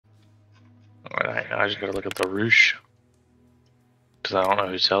I just gotta look at the Roosh. Because I don't know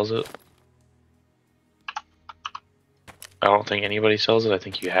who sells it. I don't think anybody sells it. I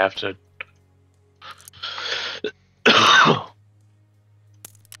think you have to.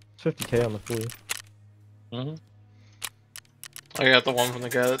 50K on the flea. I got the one from the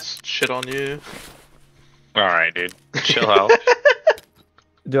guy that's shit on you. Alright, dude. Chill out.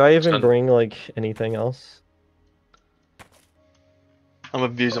 Do I even bring, like, anything else? I'm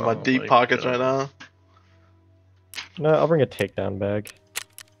abusing my deep pockets right now. No, I'll bring a takedown bag.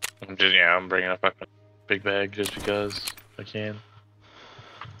 I'm bringing a fucking big bag just because I can.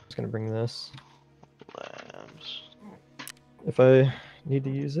 Just gonna bring this. Lambs. If I need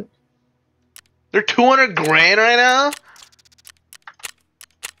to use it. They're 200 grand right now?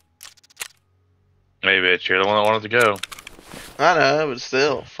 Hey, bitch, you're the one that wanted to go. I know, but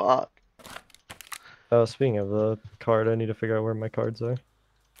still, fuck. Oh, speaking of the card, I need to figure out where my cards are.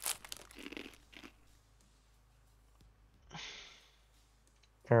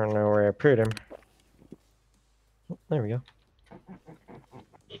 I don't know where I put them. Oh, there we go.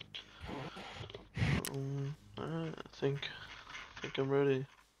 Alright, I think I'm ready.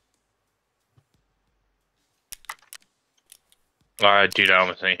 Dude, I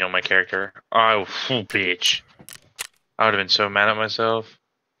almost didn't heal my character. Oh, bitch. I would have been so mad at myself.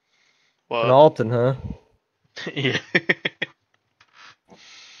 What? An Alton, huh? Yeah.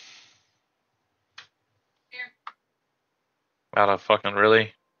 Out of fucking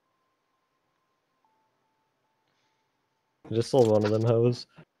really? I just sold one of them hoes.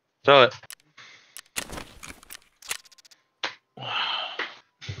 Sell it.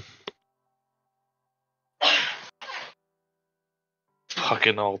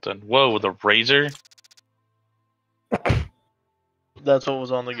 Fucking Alton. Whoa, with a razor? That's what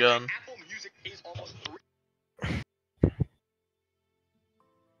was on the gun.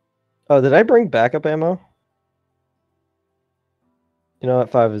 Oh, did I bring backup ammo? You know what?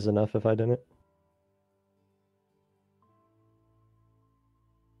 5 is enough if I didn't.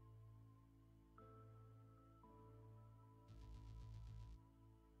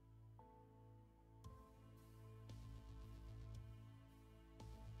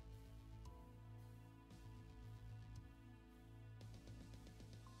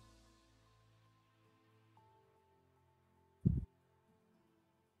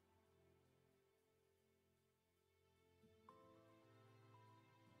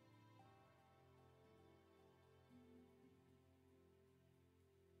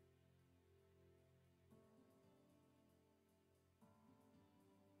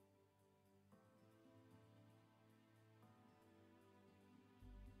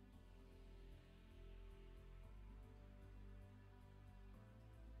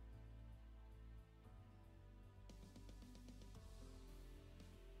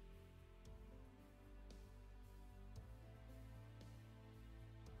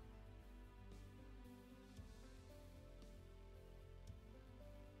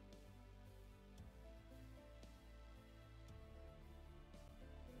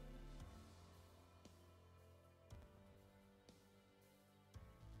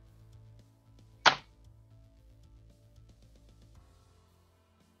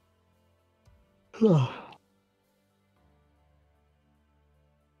 I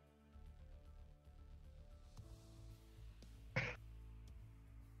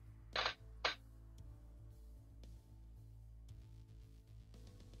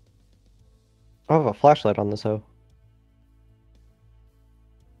have a flashlight on this hoe.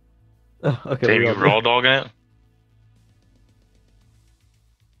 Oh, okay. Damn, you raw dogging it?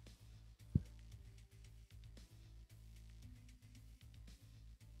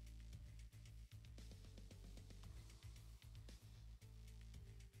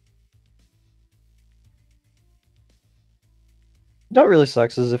 What really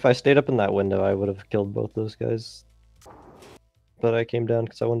sucks is if I stayed up in that window, I would have killed both those guys. But I came down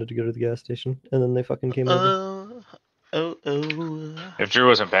because I wanted to go to the gas station, and then they fucking came over. If Drew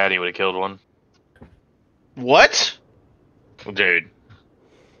wasn't bad, he would have killed one. What? Dude.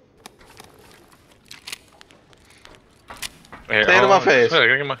 Hey, Say it to my face.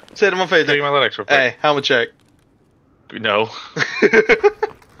 Wait, get my, Say it to my face. get my Linux real quick. Hey, helmet check. No.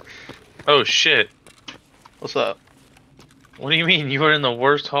 Oh shit. What's up? What do you mean? You were in the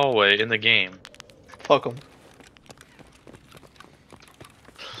worst hallway in the game. Fuck him.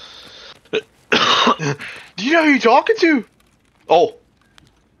 Do you know who you're talking to? Oh.